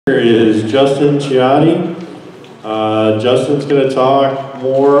Here is Justin Chiotti. Justin's going to talk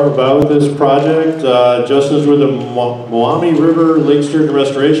more about this project. Justin's with the Maumee River Lake Sturgeon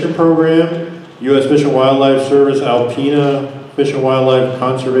Restoration Program, U.S. Fish and Wildlife Service, Alpena Fish and Wildlife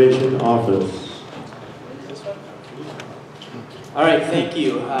Conservation Office. All right, thank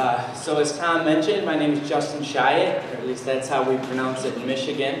you. So as Tom mentioned, my name is Justin Chiotti, or at least that's how we pronounce it in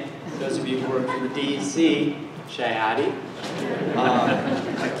Michigan. Those of you who work for the DEC, Chiotti.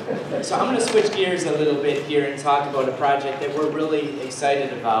 So I'm going to switch gears a little bit here and talk about a project that we're really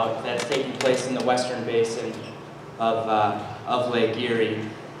excited about that's taking place in the western basin of Lake Erie.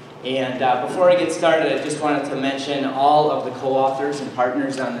 And before I get started, I just wanted to mention all of the co-authors and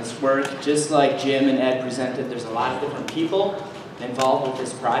partners on this work. Just like Jim and Ed presented, there's a lot of different people involved with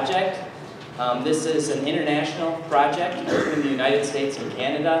this project. This is an international project between the United States and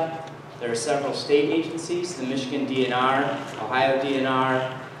Canada. There are several state agencies, the Michigan DNR, Ohio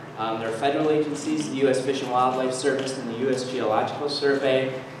DNR. There are federal agencies, the U.S. Fish and Wildlife Service and the U.S. Geological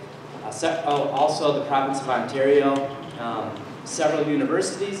Survey. Also the province of Ontario. Several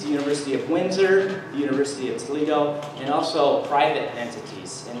universities, the University of Windsor, the University of Toledo, and also private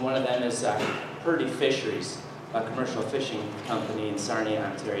entities. And one of them is Purdy Fisheries, a commercial fishing company in Sarnia,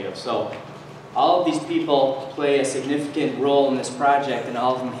 Ontario. So all of these people play a significant role in this project, and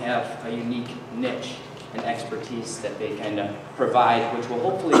all of them have a unique niche and expertise that they kind of provide, which will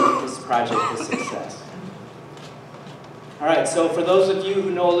hopefully make this project a success. All right, so for those of you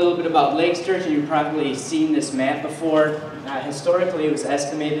who know a little bit about lake sturgeon, you've probably seen this map before. Historically, it was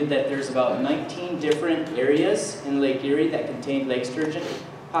estimated that there's about 19 different areas in Lake Erie that contain lake sturgeon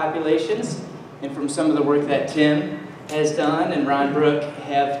populations. And from some of the work that Tim has done and Ron Brook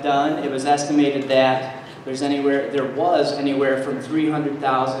have done, it was estimated that there was anywhere from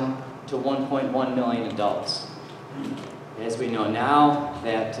 300,000 to 1.1 million adults. As we know now,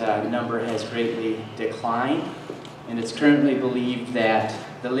 that number has greatly declined, and it's currently believed that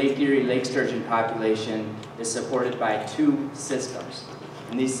the Lake Erie lake sturgeon population is supported by two systems.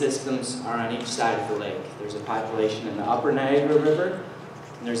 And these systems are on each side of the lake. There's a population in the upper Niagara River,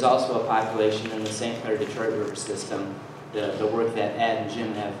 and there's also a population in the St. Clair-Detroit River system, the work that Ed and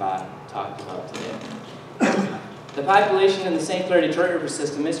Jim have talked about today. The population in the St. Clair-Detroit River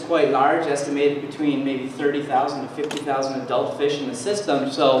system is quite large, estimated between maybe 30,000 to 50,000 adult fish in the system.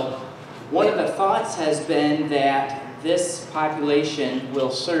 So one of the thoughts has been that this population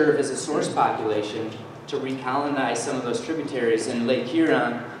will serve as a source population to recolonize some of those tributaries in Lake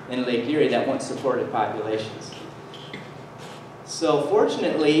Huron and Lake Erie that once supported populations. So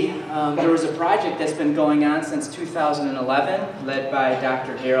fortunately, there was a project that's been going on since 2011, led by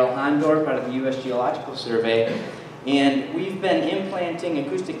Dr. Daryl Hondorf out of the U.S. Geological Survey, and we've been implanting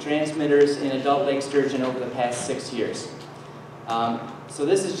acoustic transmitters in adult lake sturgeon over the past 6 years. So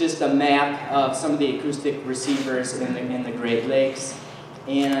this is just a map of some of the acoustic receivers in the Great Lakes.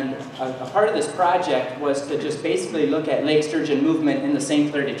 And a part of this project was to just basically look at lake sturgeon movement in the St.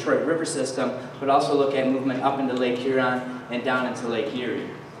 Clair-Detroit River system, but also look at movement up into Lake Huron and down into Lake Erie.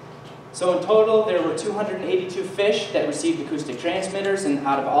 So in total, there were 282 fish that received acoustic transmitters, and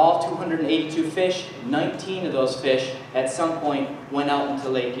out of all 282 fish, 19 of those fish at some point went out into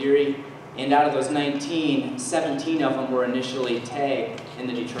Lake Erie. And out of those 19, 17 of them were initially tagged in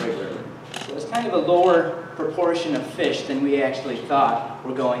the Detroit River. So it's kind of a lower proportion of fish than we actually thought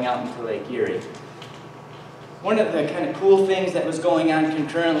were going out into Lake Erie. One of the kind of cool things that was going on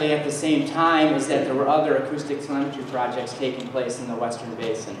concurrently at the same time is that there were other acoustic telemetry projects taking place in the western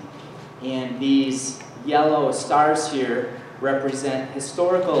basin. And these yellow stars here represent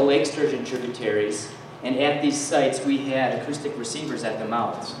historical lake sturgeon tributaries. And at these sites, we had acoustic receivers at the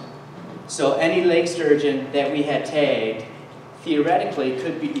mouths. So any lake sturgeon that we had tagged theoretically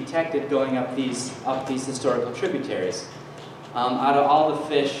could be detected going up these historical tributaries. Out of all the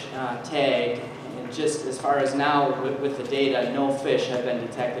fish tagged, and just as far as now with the data, no fish have been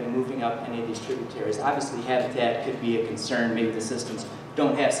detected moving up any of these tributaries. Obviously habitat could be a concern. Maybe the systems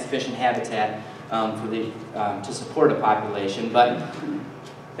don't have sufficient habitat to support a population, but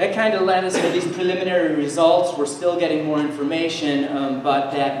that kind of led us to these preliminary results. We're still getting more information,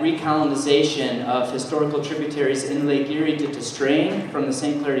 but that recolonization of historical tributaries in Lake Erie to distrain from the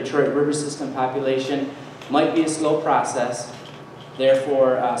St. Clair-Detroit River system population might be a slow process.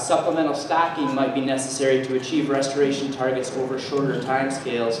 Therefore, supplemental stocking might be necessary to achieve restoration targets over shorter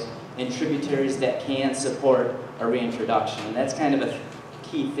timescales in tributaries that can support a reintroduction. And that's kind of a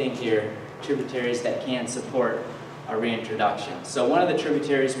key thing here, tributaries that can support a reintroduction. So one of the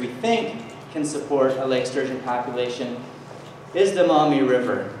tributaries we think can support a lake sturgeon population is the Maumee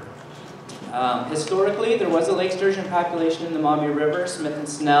River. Historically, there was a lake sturgeon population in the Maumee River. Smith and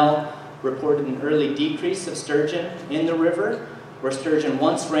Snell reported an early decrease of sturgeon in the river, where sturgeon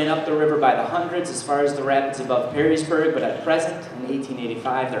once ran up the river by the hundreds as far as the rapids above Perrysburg, but at present, in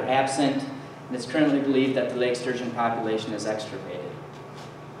 1885, they're absent, and it's currently believed that the lake sturgeon population is extirpated.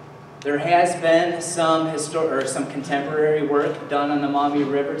 There has been some contemporary work done on the Maumee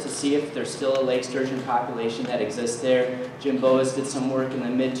River to see if there's still a lake sturgeon population that exists there. Jim Boase did some work in the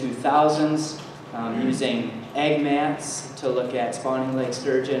mid-2000s using egg mats to look at spawning lake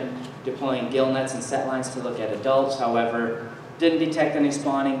sturgeon, deploying gill nets and set lines to look at adults. However, didn't detect any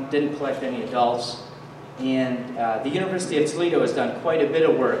spawning, didn't collect any adults. And the University of Toledo has done quite a bit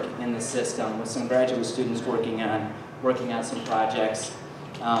of work in the system with some graduate students working on some projects.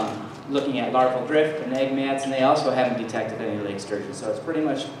 Looking at larval drift and egg mats, and they also haven't detected any lake sturgeon. So it's pretty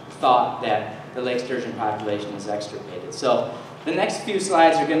much thought that the lake sturgeon population is extirpated. So the next few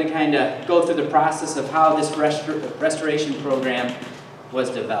slides are going to kind of go through the process of how this restoration program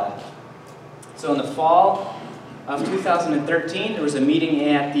was developed. So in the fall of 2013, there was a meeting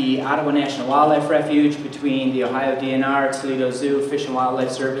at the Ottawa National Wildlife Refuge between the Ohio DNR, Toledo Zoo, Fish and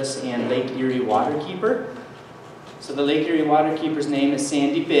Wildlife Service, and Lake Erie Waterkeeper. So the Lake Erie Waterkeeper's name is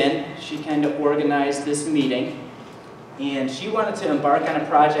Sandy Bin. She kind of organized this meeting, and she wanted to embark on a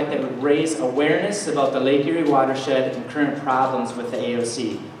project that would raise awareness about the Lake Erie watershed and current problems with the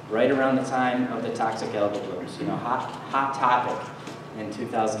AOC, right around the time of the toxic algal blooms, you know, hot topic in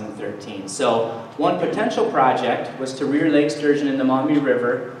 2013. So one potential project was to rear lake sturgeon in the Maumee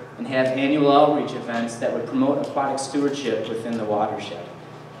River and have annual outreach events that would promote aquatic stewardship within the watershed.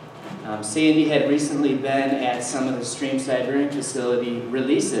 Sandy had recently been at some of the streamside rearing facility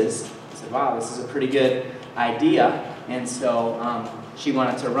releases. I said, wow, this is a pretty good idea, and so she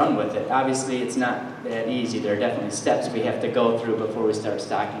wanted to run with it. Obviously, it's not that easy. There are definitely steps we have to go through before we start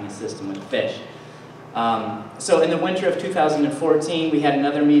stocking a system with fish. So in the winter of 2014, we had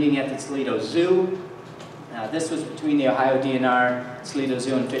another meeting at the Toledo Zoo. This was between the Ohio DNR, Toledo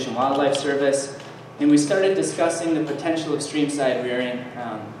Zoo, and Fish and Wildlife Service, and we started discussing the potential of streamside rearing.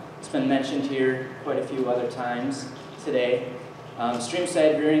 It's been mentioned here quite a few other times today.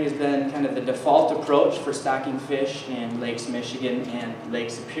 Streamside rearing has been kind of the default approach for stocking fish in Lakes Michigan and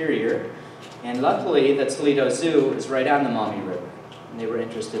Lake Superior. And luckily, the Toledo Zoo is right on the Maumee River, and they were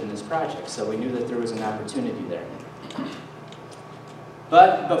interested in this project, so we knew that there was an opportunity there.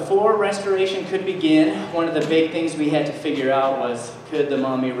 But before restoration could begin, one of the big things we had to figure out was, could the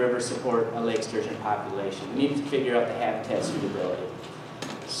Maumee River support a lake sturgeon population? We needed to figure out the habitat suitability.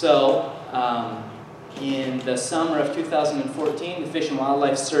 So, in the summer of 2014, the Fish and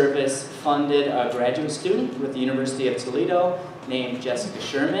Wildlife Service funded a graduate student with the University of Toledo named Jessica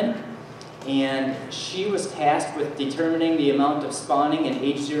Sherman, and she was tasked with determining the amount of spawning and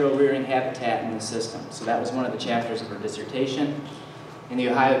H0 rearing habitat in the system. So that was one of the chapters of her dissertation. And the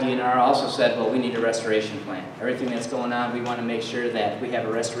Ohio DNR also said, well, we need a restoration plan. Everything that's going on, we want to make sure that we have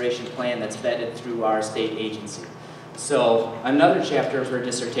a restoration plan that's vetted through our state agency. So another chapter of her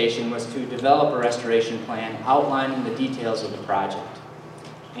dissertation was to develop a restoration plan outlining the details of the project.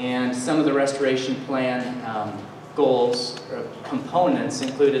 And some of the restoration plan goals or components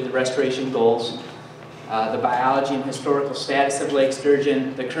included the restoration goals, the biology and historical status of lake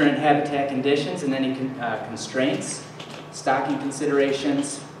sturgeon, the current habitat conditions and any constraints, stocking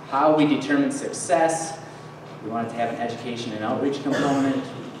considerations, how we determine success. We wanted to have an education and outreach component,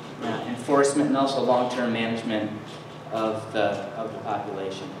 enforcement, and also long-term management of the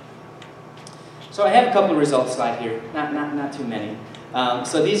population. So I have a couple of results slide here, not too many.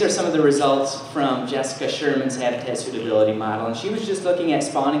 So these are some of the results from Jessica Sherman's habitat suitability model, and she was just looking at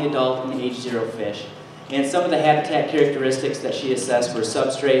spawning adult and H0 fish. And some of the habitat characteristics that she assessed were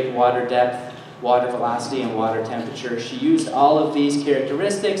substrate, water depth, water velocity, and water temperature. She used all of these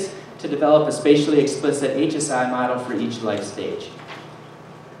characteristics to develop a spatially explicit HSI model for each life stage.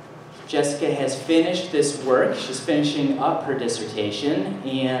 Jessica has finished this work. She's finishing up her dissertation,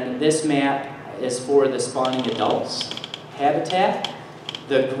 and this map is for the spawning adults habitat.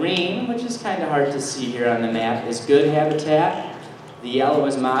 The green, which is kind of hard to see here on the map, is good habitat. The yellow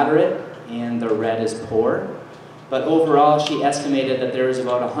is moderate, and the red is poor. But overall, she estimated that there is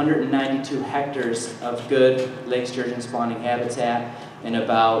about 192 hectares of good lake sturgeon spawning habitat and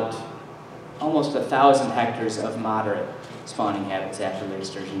about almost 1,000 hectares of moderate spawning habitat for lake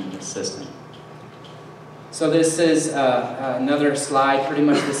sturgeon in the system. So this is another slide, pretty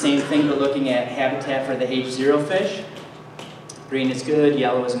much the same thing, but looking at habitat for the H0 fish. Green is good,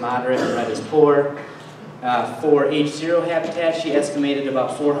 yellow is moderate, red is poor. For H0 habitat, she estimated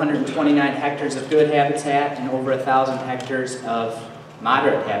about 429 hectares of good habitat and over 1,000 hectares of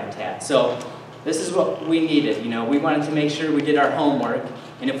moderate habitat. So this is what we needed. We wanted to make sure we did our homework,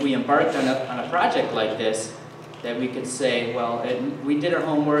 and if we embarked on a project like this, that we could say, well, we did our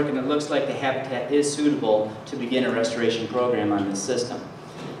homework and it looks like the habitat is suitable to begin a restoration program on this system.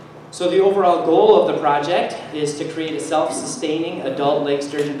 So the overall goal of the project is to create a self-sustaining adult lake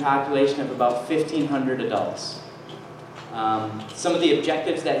sturgeon population of about 1,500 adults. Some of the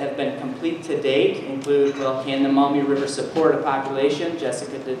objectives that have been complete to date include, well, can the Maumee River support a population?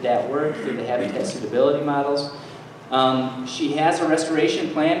 Jessica did that work through the habitat suitability models. She has a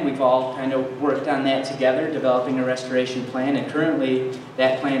restoration plan. We've all kind of worked on that together, developing a restoration plan, and currently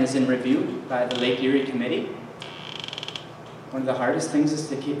that plan is in review by the Lake Erie Committee. One of the hardest things is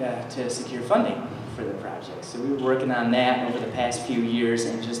to secure funding for the project. So we were working on that over the past few years,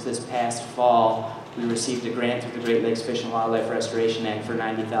 and just this past fall, we received a grant through the Great Lakes Fish and Wildlife Restoration Act for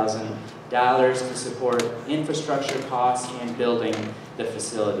 $90,000 to support infrastructure costs and building the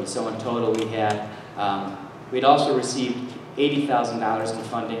facility. So in total, we'd also received $80,000 in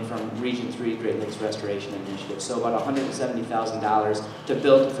funding from Region 3 Great Lakes Restoration Initiative. So about $170,000 to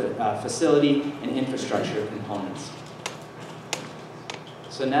build facility and infrastructure components.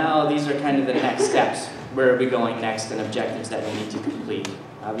 So now these are kind of the next steps. Where are we going next and objectives that we need to complete?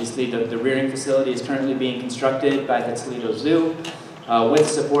 Obviously, the rearing facility is currently being constructed by the Toledo Zoo with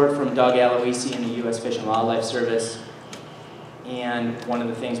support from Doug Aloisi and the U.S. Fish and Wildlife Service. And one of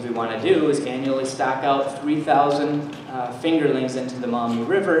the things we want to do is annually stock out 3,000 fingerlings into the Maumee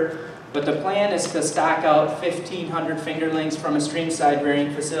River. But the plan is to stock out 1,500 fingerlings from a streamside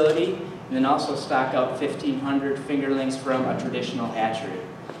rearing facility, and then also stock out 1,500 fingerlings from a traditional hatchery.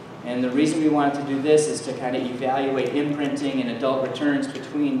 And the reason we wanted to do this is to kind of evaluate imprinting and adult returns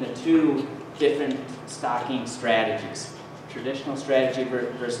between the two different stocking strategies, traditional strategy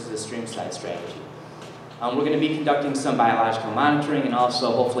versus the streamside strategy. We're going to be conducting some biological monitoring and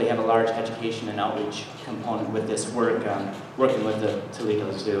also hopefully have a large education and outreach component with this work, working with the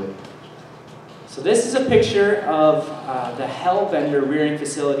Toledo Zoo. So this is a picture of the Hellbender rearing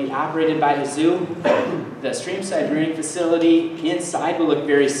facility operated by the zoo. The streamside rearing facility inside will look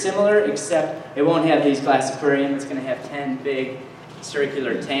very similar, except it won't have these glass aquariums. It's going to have 10 big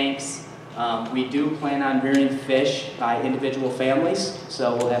circular tanks. We do plan on rearing fish by individual families,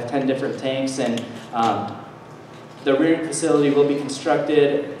 so we'll have 10 different tanks, and the rearing facility will be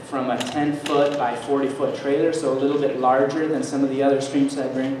constructed from a 10-foot by 40-foot trailer, so a little bit larger than some of the other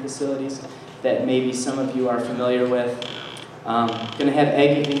streamside rearing facilities that maybe some of you are familiar with. Going to have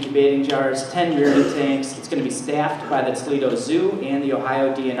egg incubating jars, 10 rearing tanks. It's going to be staffed by the Toledo Zoo and the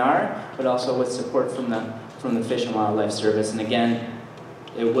Ohio DNR, but also with support from the Fish and Wildlife Service. And again,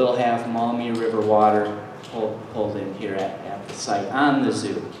 it will have Maumee River water pulled in here at the site on the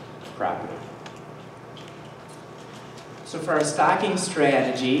zoo property. So for our stocking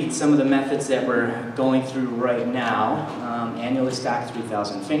strategy, some of the methods that we're going through right now, annually stock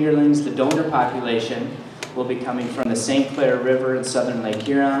 3,000 fingerlings. The donor population will be coming from the St. Clair River in southern Lake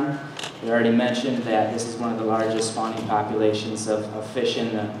Huron. We already mentioned that this is one of the largest spawning populations of fish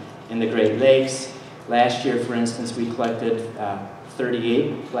in the Great Lakes. Last year, for instance, we collected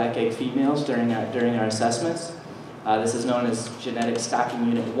 38 black egg females during our assessments. This is known as Genetic Stocking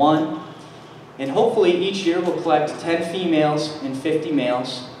Unit 1. And hopefully each year we'll collect 10 females and 50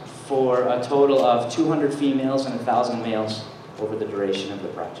 males for a total of 200 females and 1,000 males over the duration of the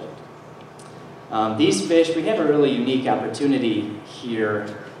project. These fish, we have a really unique opportunity here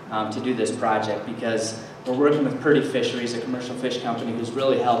to do this project because we're working with Purdy Fisheries, a commercial fish company who's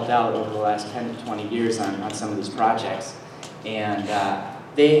really helped out over the last 10 to 20 years on some of these projects. And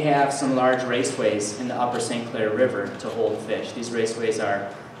they have some large raceways in the upper St. Clair River to hold fish. These raceways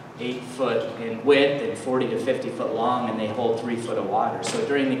are 8 foot in width and 40 to 50 foot long, and they hold 3 foot of water. So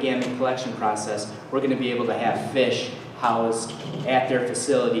during the gamete collection process, we're going to be able to have fish housed at their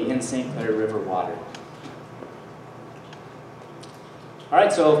facility in St. Clair River water. All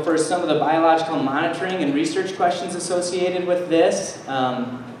right, so for some of the biological monitoring and research questions associated with this,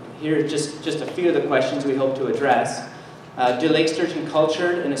 here are just a few of the questions we hope to address. Do lake sturgeon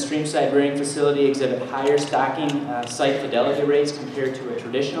cultured in a streamside rearing facility exhibit higher stocking site fidelity rates compared to a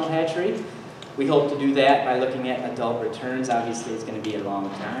traditional hatchery? We hope to do that by looking at adult returns. Obviously, it's going to be a long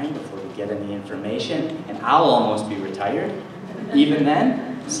time before we get any information, and I'll almost be retired even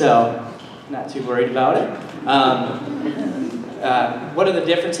then, so not too worried about it. What are the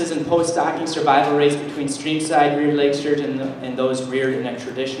differences in post-stocking survival rates between streamside reared lake sturgeon and those reared in a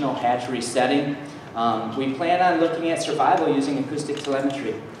traditional hatchery setting? We plan on looking at survival using acoustic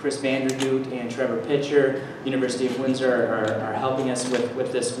telemetry. Chris Vandergoot and Trevor Pitcher, University of Windsor, are helping us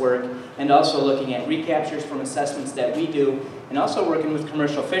with this work, and also looking at recaptures from assessments that we do, and also working with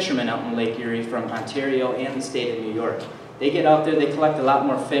commercial fishermen out in Lake Erie from Ontario and the state of New York. They get out there, they collect a lot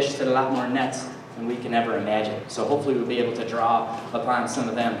more fish, set a lot more nets than we can ever imagine. So hopefully we'll be able to draw upon some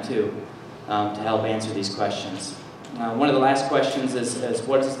of them too to help answer these questions. One of the last questions is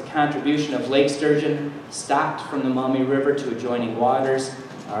what is the contribution of lake sturgeon stocked from the Maumee River to adjoining waters?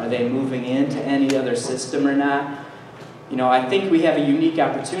 Are they moving into any other system or not? You know, I think we have a unique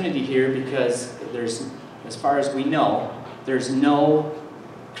opportunity here because there's, as far as we know, there's no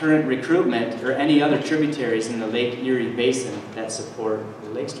current recruitment or any other tributaries in the Lake Erie Basin that support the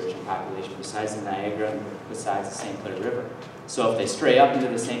lake sturgeon population besides the Niagara and besides the St. Clair River. So if they stray up into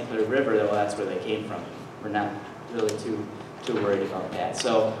the St. Clair River, well, that's where they came from. We're not really too worried about that.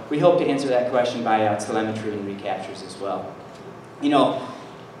 So we hope to answer that question by telemetry and recaptures as well. You know,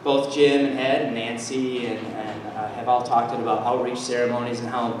 both Jim and Ed and Nancy and have all talked about outreach ceremonies and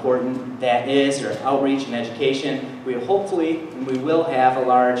how important that is, or outreach and education. We hopefully, and we will have a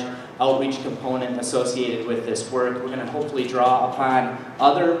large outreach component associated with this work. We're going to hopefully draw upon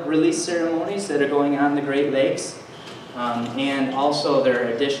other release ceremonies that are going on in the Great Lakes. And also there are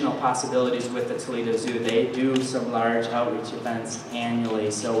additional possibilities with the Toledo Zoo. They do some large outreach events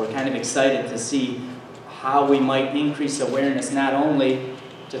annually, so we're kind of excited to see how we might increase awareness not only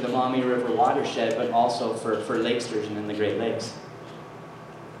to the Maumee River watershed, but also for lake sturgeon in the Great Lakes.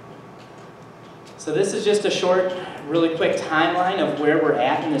 So this is just a short, really quick timeline of where we're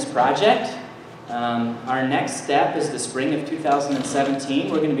at in this project. Our next step is the spring of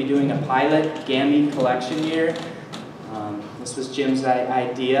 2017. We're going to be doing a pilot gamete collection year. This was Jim's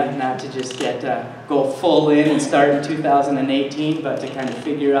idea, not to just go full in and start in 2018, but to kind of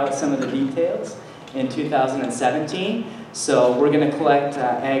figure out some of the details in 2017. So we're going to collect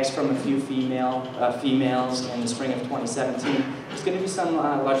eggs from a few females in the spring of 2017. There's going to be some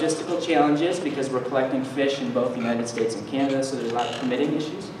logistical challenges because we're collecting fish in both the United States and Canada, so there's a lot of permitting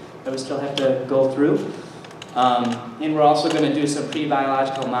issues that we still have to go through. And we're also going to do some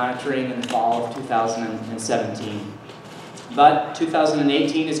pre-biological monitoring in the fall of 2017. But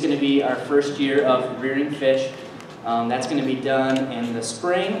 2018 is going to be our first year of rearing fish. That's going to be done in the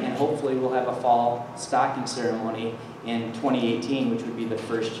spring, and hopefully we'll have a fall stocking ceremony in 2018, which would be the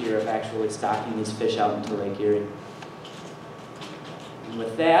first year of actually stocking these fish out into Lake Erie. And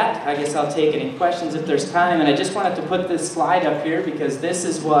with that, I guess I'll take any questions if there's time, and I just wanted to put this slide up here because this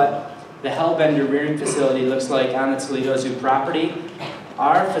is what the Hellbender rearing facility looks like on the Toledo Zoo property.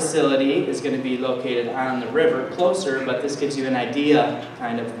 Our facility is going to be located on the river, closer, but this gives you an idea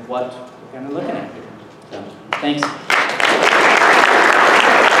kind of what we're kind of looking at here. So, thanks.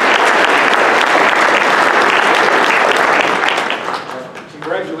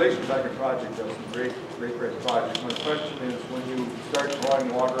 Congratulations on your project. That was a great project. My question is, when you start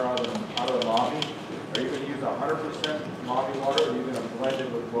drawing water out of the Maumee, are you going to use 100% Maumee water, or are you going to blend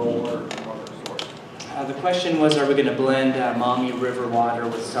it with well water from other source? The question was, are we going to blend Maumee River water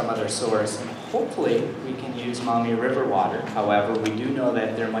with some other source? And hopefully we can use Maumee River water. However, we do know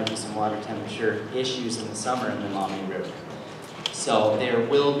that there might be some water temperature issues in the summer in the Maumee River. So there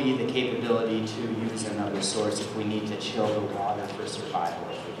will be the capability to use another source if we need to chill the water for survival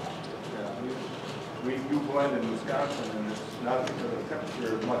if we have to. Yeah, we do blend in Wisconsin, and it's not because of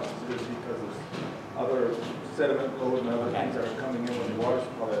temperature as much as it is because of other sediment load and other things that are coming in with the water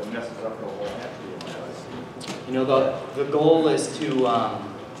supply that messes up the whole hatchery. You know, the goal is to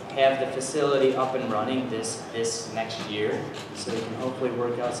have the facility up and running this next year, so we can hopefully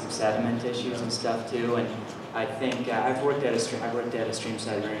work out some sediment issues and stuff too. And I think I worked at a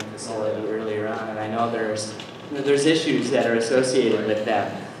streamside rearing facility earlier on, and I know there's issues that are associated with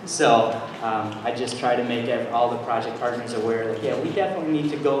that. So I just try to make all the project partners aware that, yeah, we definitely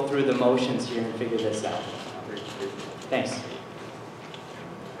need to go through the motions here and figure this out. Thanks.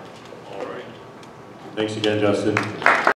 All right. Thanks again, Justin.